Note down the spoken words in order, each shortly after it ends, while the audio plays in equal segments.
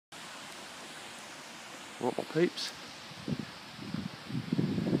What, my peeps?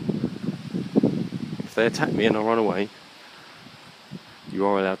 If they attack me and I run away, you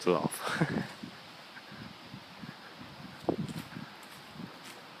are allowed to laugh.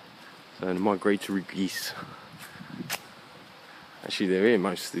 So the migratory geese. Actually, they're here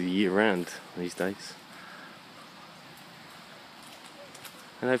most of the year round these days.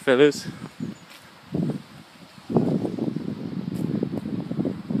 Hello, fellas.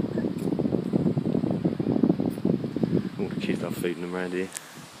 All the kids love feeding them around here.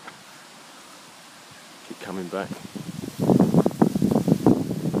 Keep coming back.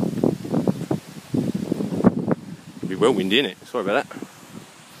 It'll be well windy, innit? Sorry about that.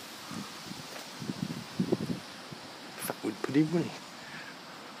 Fat wood pudding, wouldn't he?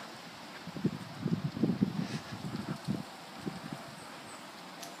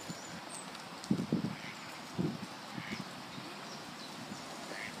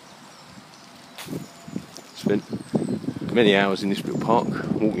 Spent many hours in this little park,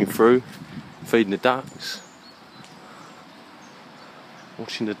 walking through, feeding the ducks,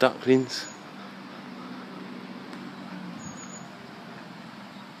 watching the ducklings.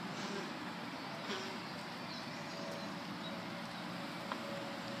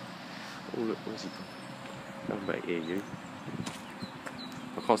 Oh look, where's he gone? Come back here, you.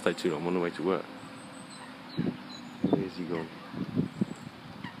 I can't stay too long, I'm on the way to work. Where's he gone?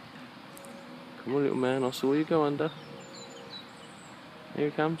 Come on, little man, I saw you go under. Here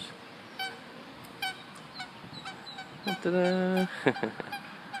he comes. Ta-da!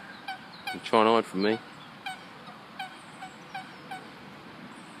 You're trying to hide from me.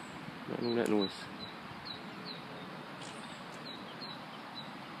 Making all that noise.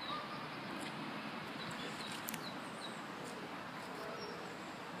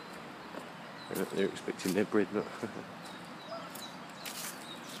 They're expecting their bread, look.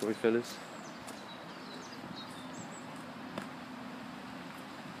 Sorry, fellas.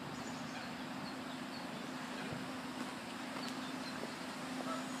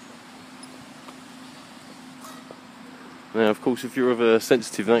 Now, of course, if you're of a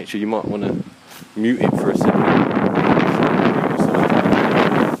sensitive nature, you might want to mute it for a second.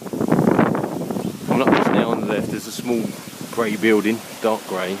 Coming up just now on the left, there's a small grey building, dark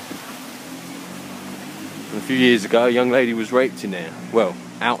grey. And a few years ago, a young lady was raped in there. Well,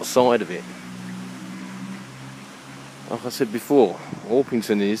 outside of it. Like I said before,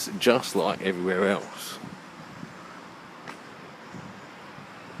 Orpington is just like everywhere else.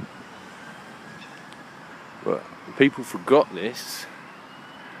 But people forgot this.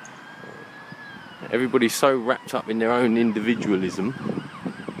 Everybody's so wrapped up in their own individualism.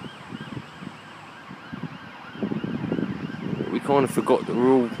 We kind of forgot that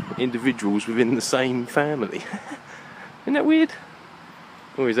we're all individuals within the same family. Isn't that weird?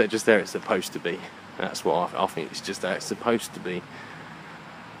 Or is that just how it's supposed to be? That's what I think it's just how it's supposed to be.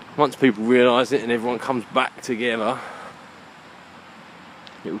 Once people realise it and everyone comes back together,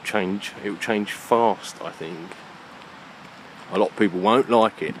 it'll change fast, I think. A lot of people won't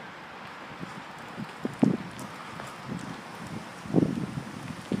like it.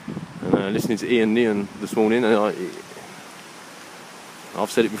 Listening to Ian Neon this morning, and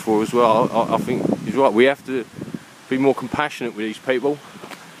I've said it before as well, I think he's right. We have to be more compassionate with these people,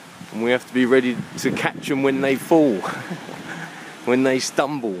 and we have to be ready to catch them when they fall, when they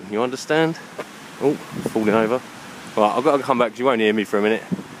stumble, you understand? Oh, falling over. Right, I've got to come back because you won't hear me for a minute.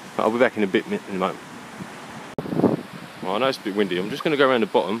 I'll be back in a moment. Well, I know it's a bit windy. I'm just going to go around the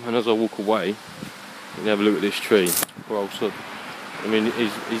bottom, and as I walk away, you can have a look at this tree. Well, I mean,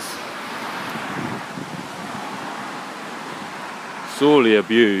 he's sorely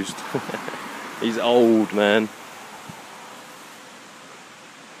abused. He's old, man.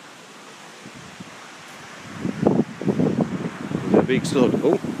 He's a big sod.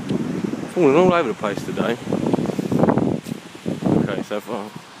 Oh, falling all over the place today. Okay, so far.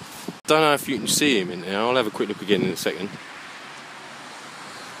 Don't know if you can see him in there. I'll have a quick look again in a second.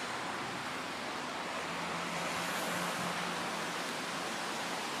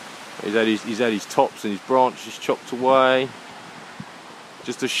 He's had his tops and his branches chopped away.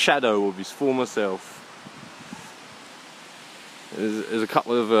 Just a shadow of his former self. There's a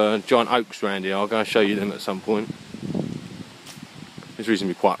couple of giant oaks around here. I'll go and show you them at some point. There's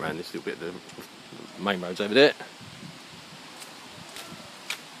reasonably quiet around this little bit. The main road's over there.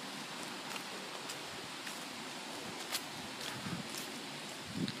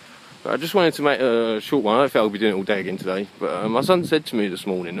 But I just wanted to make a short one. I don't think I'll be doing it all day again today. But my son said to me this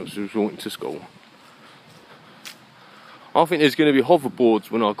morning, as he was walking to school, I think there's going to be hoverboards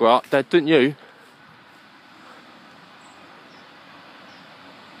when I grow up. Dad, don't you?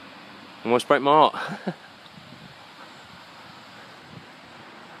 Almost break my heart.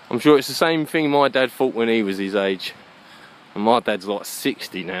 sure it's the same thing my dad thought when he was his age. And my dad's like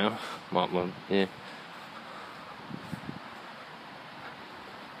 60 now. Yeah.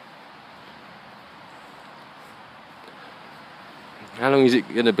 How long is it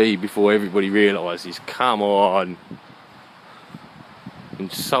going to be before everybody realises, come on,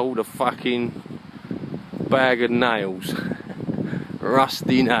 and sold a fucking bag of nails,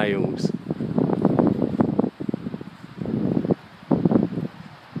 rusty nails.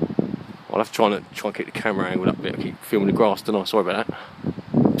 I'll have to try and keep the camera angled up a bit. I keep filming the grass, don't I? Sorry about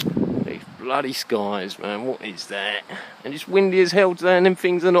that. These bloody skies, man, what is that? And it's windy as hell today and them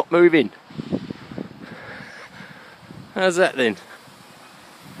things are not moving. How's that then?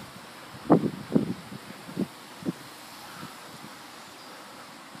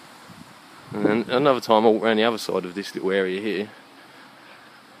 And another time I walk around the other side of this little area here.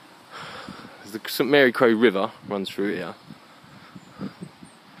 The St Mary Crow River runs through here.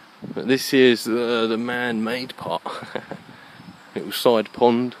 But this here's the man-made part. Little side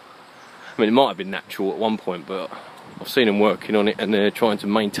pond. I mean, it might have been natural at one point, but I've seen them working on it and they're trying to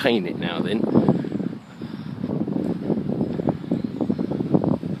maintain it now then.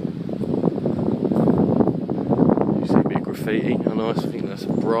 You see a bit of graffiti. Oh, nice. I think that's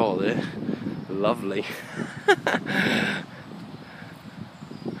a bra there. Lovely.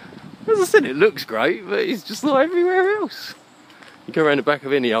 As I said, it looks great, but it's just like everywhere else. You go around the back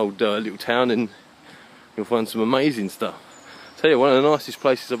of any old little town and you'll find some amazing stuff. I'll tell you, one of the nicest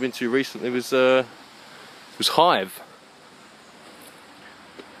places I've been to recently was Hive.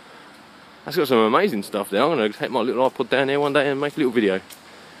 That's got some amazing stuff there. I'm going to take my little iPod down there one day and make a little video.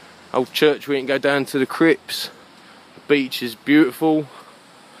 Old church, we can go down to the crypts. The beach is beautiful.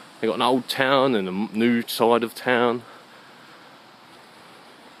 They got an old town and a new side of town.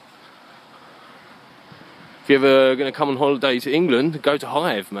 If you're ever going to come on holiday to England, go to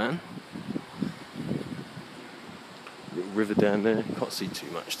Hive, man. Little river down there. Can't see too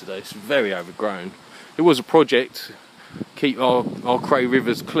much today. It's very overgrown. It was a project, keep our Cray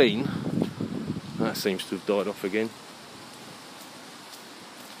rivers clean. That seems to have died off again.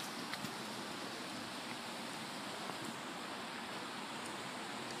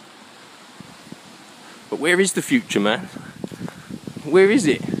 But where is the future, man? Where is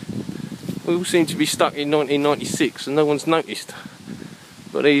it? We all seem to be stuck in 1996 and no one's noticed.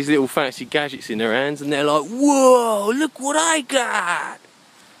 Got these little fancy gadgets in their hands and they're like, whoa, look what I got!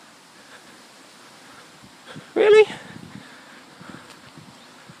 Really?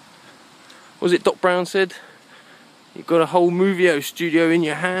 What was it Doc Brown said? You've got a whole movie studio in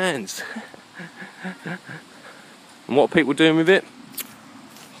your hands. And what are people doing with it?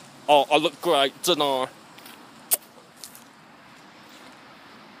 Oh, I look great, don't I?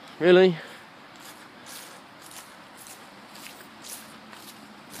 Really?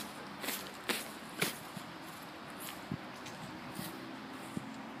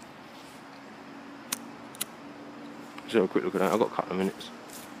 Let's have a quick look at that. I've got a couple of minutes.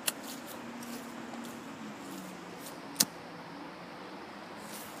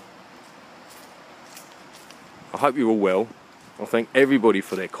 I hope you're all well. I thank everybody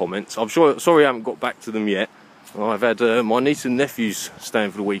for their comments. I'm sorry I haven't got back to them yet. I've had my niece and nephews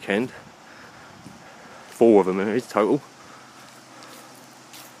staying for the weekend. 4 of them in total.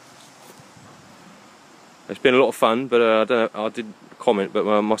 It's been a lot of fun, but I don't know, I did comment, but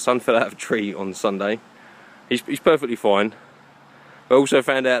my son fell out of a tree on Sunday. He's perfectly fine. I also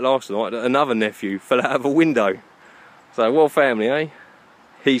found out last night that another nephew fell out of a window. So, what a family, eh?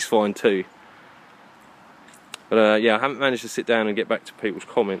 He's fine too. But yeah, I haven't managed to sit down and get back to people's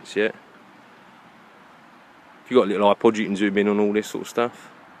comments yet. If you've got a little iPod, you can zoom in on all this sort of stuff.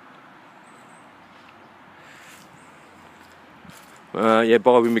 Yeah,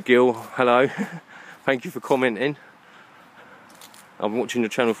 Barbie McGill, hello. Thank you for commenting. I've been watching your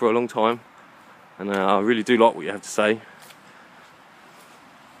channel for a long time. And I really do like what you have to say.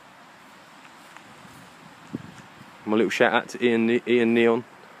 My little shout out to Ian Neon.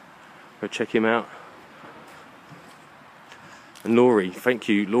 Go check him out. And Laurie, thank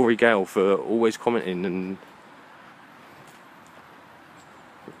you, Laurie Gale, for always commenting, and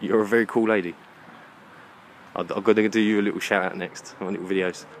you're a very cool lady. I'm going to do you a little shout out next on little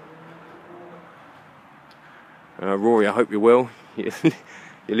videos. Rory, I hope you're well.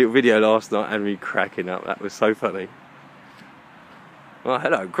 Your little video last night had me cracking up. That was so funny. Oh,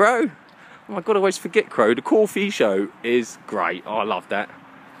 hello, Crow. Oh my God, I always forget Crow. The Coffee Show is great. Oh, I love that.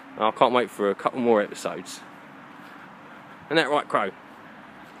 I can't wait for a couple more episodes. Isn't that right, Crow?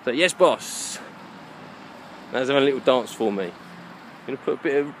 So, yes, boss. Now, having a little dance for me. Gonna put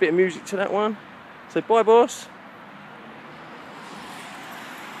a bit of music to that one. Say bye, boss.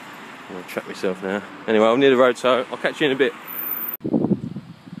 I'm going to trap myself now. Anyway, I'm near the road, so I'll catch you in a bit.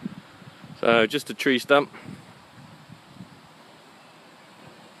 So, just a tree stump.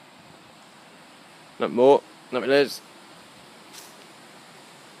 Not more, nothing less.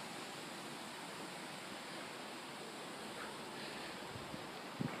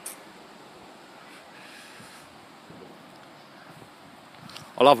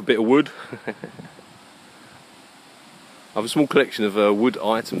 I love a bit of wood. I have a small collection of wood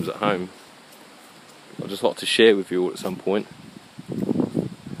items at home. I'd just like to share with you all at some point.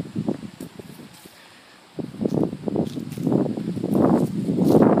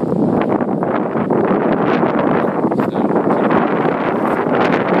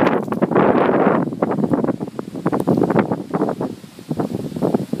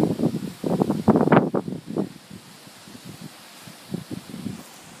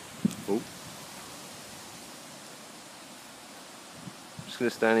 Just going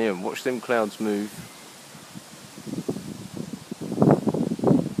to stand here and watch them clouds move.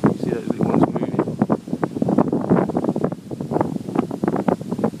 See those little ones moving?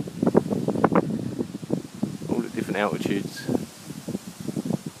 All at different altitudes.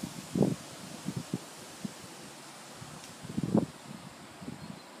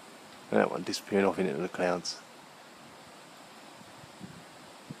 And that one disappearing off into the clouds.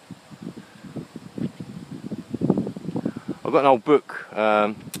 I've got an old book.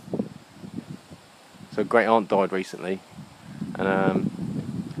 So great aunt died recently, and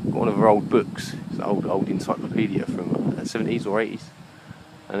got one of her old books. It's an old encyclopedia from the 70s or 80s,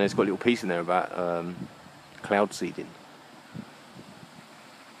 and it's got a little piece in there about cloud seeding.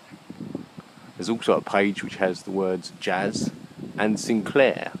 There's also a page which has the words Jazz and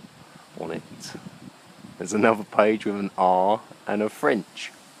Sinclair on it. There's another page with an R and a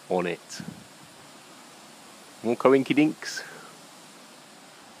French on it. More coinky dinks.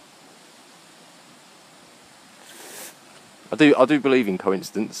 I do believe in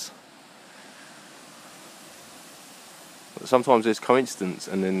coincidence. But sometimes there's coincidence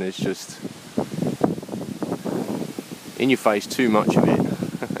and then there's just in your face too much of it.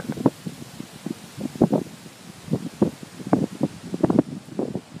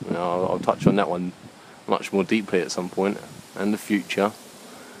 I'll touch on that one much more deeply at some point, and the future.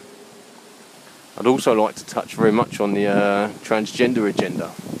 I'd also like to touch very much on the transgender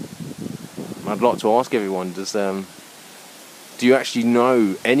agenda. I'd like to ask everyone, do you actually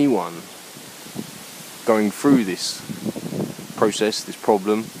know anyone going through this process, this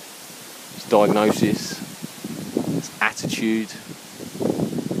problem, this diagnosis, this attitude?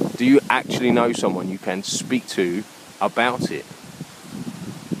 Do you actually know someone you can speak to about it?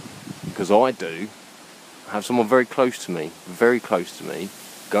 Because I do. I have someone very close to me,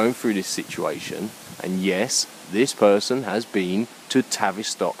 going through this situation, and yes, this person has been to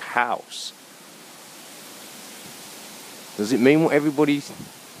Tavistock House. Does it mean what everybody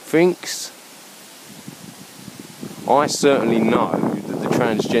thinks? I certainly know that the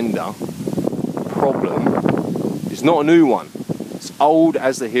transgender problem is not a new one. It's old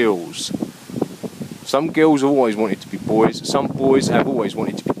as the hills. Some girls have always wanted to be boys, some boys have always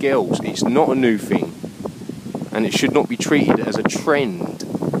wanted to be girls. It's not a new thing, and it should not be treated as a trend.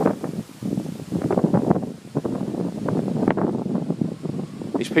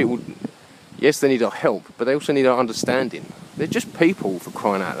 These people, yes, they need our help, but they also need our understanding. They're just people, for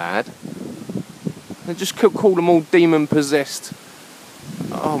crying out loud. They just call them all demon possessed.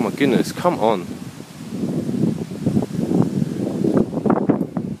 Oh my goodness, come on.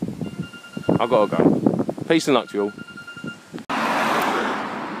 I've got to go. Peace and luck to you all.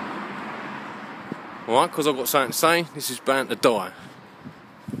 Alright, because I've got something to say, this is bound to die.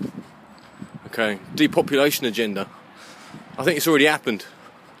 Okay, depopulation agenda. I think it's already happened.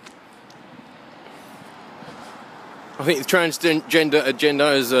 I think the transgender agenda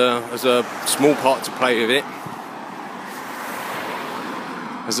has a small part to play with it.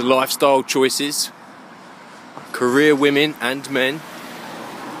 As a lifestyle choices, career women and men.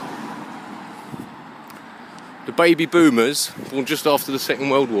 The baby boomers, born just after the Second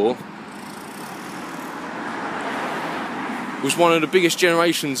World War, was one of the biggest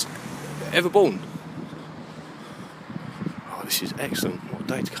generations ever born. Oh, this is excellent. What a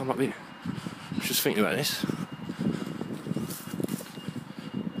day to come up here. I was just thinking about this.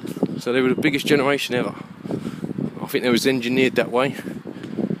 So they were the biggest generation ever. I think they was engineered that way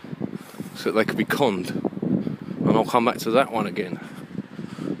so that they could be conned. And I'll come back to that one again.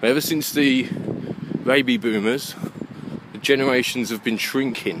 But ever since the baby boomers, the generations have been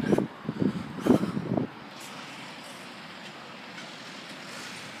shrinking.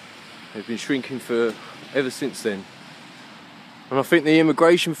 They've been shrinking for ever since then. And I think the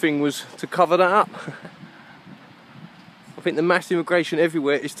immigration thing was to cover that up. I think the mass immigration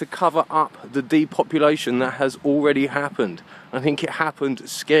everywhere is to cover up the depopulation that has already happened. I think it happened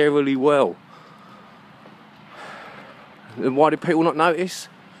scarily well. And why did people not notice?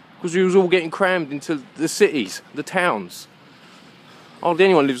 Because we was all getting crammed into the cities, the towns. Hardly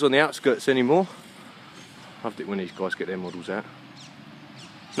anyone lives on the outskirts anymore. I love it when these guys get their models out.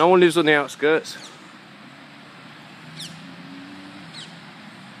 No one lives on the outskirts.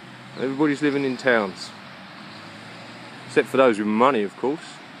 Everybody's living in towns. Except for those with money, of course.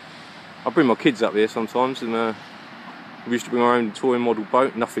 I bring my kids up here sometimes, and we used to bring our own toy model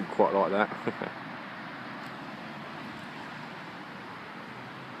boat. Nothing quite like that.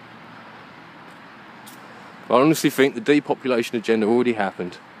 I honestly think the depopulation agenda already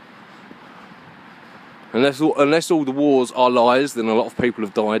happened. Unless all the wars are lies, then a lot of people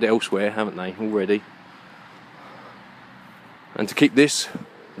have died elsewhere, haven't they, already? And to keep this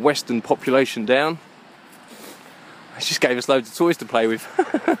Western population down, they just gave us loads of toys to play with.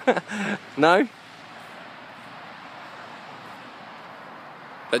 No? Is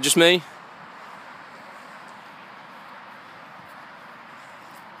that just me?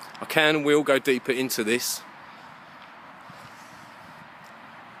 I can and will go deeper into this.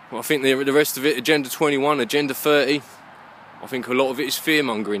 Well, I think the rest of it, Agenda 21, Agenda 30, I think a lot of it is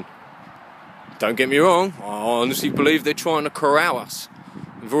fear-mongering. Don't get me wrong, I honestly believe they're trying to corral us.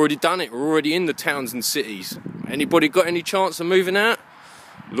 We've already done it, we're already in the towns and cities. Anybody got any chance of moving out?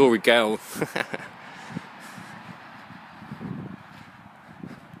 Laurie Gale.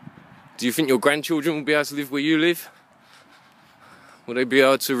 Do you think your grandchildren will be able to live where you live? Will they be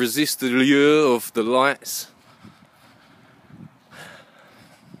able to resist the lure of the lights?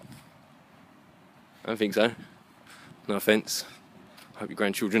 I don't think so. No offence. I hope your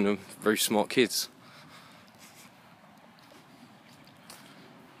grandchildren are very smart kids.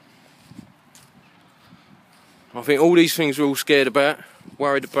 I think all these things we're all scared about,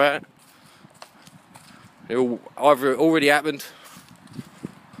 worried about, they're all either already happened,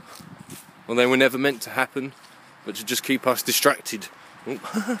 or they were never meant to happen, but to just keep us distracted.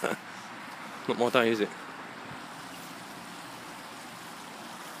 Not my day, is it?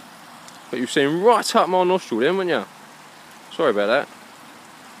 But you've seen right up my nostril then, weren't you? Sorry about that.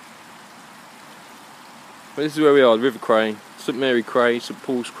 But this is where we are, the River Cray, St Mary Cray, St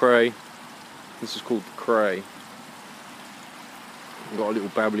Paul's Cray. This is called the Cray. We've got a little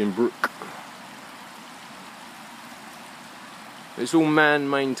babbling brook. It's all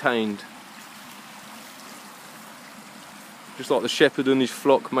man-maintained. Just like the shepherd and his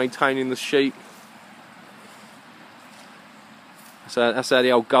flock maintaining the sheep. That's how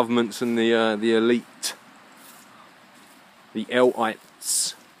the old governments and the elite, the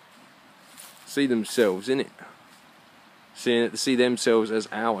elites, see themselves, innit? See themselves as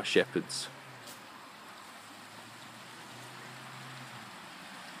our shepherds.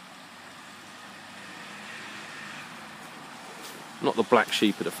 Not the black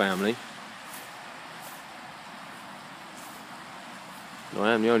sheep of the family.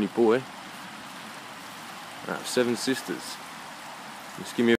 I am the only boy out of 7 sisters. Just give me a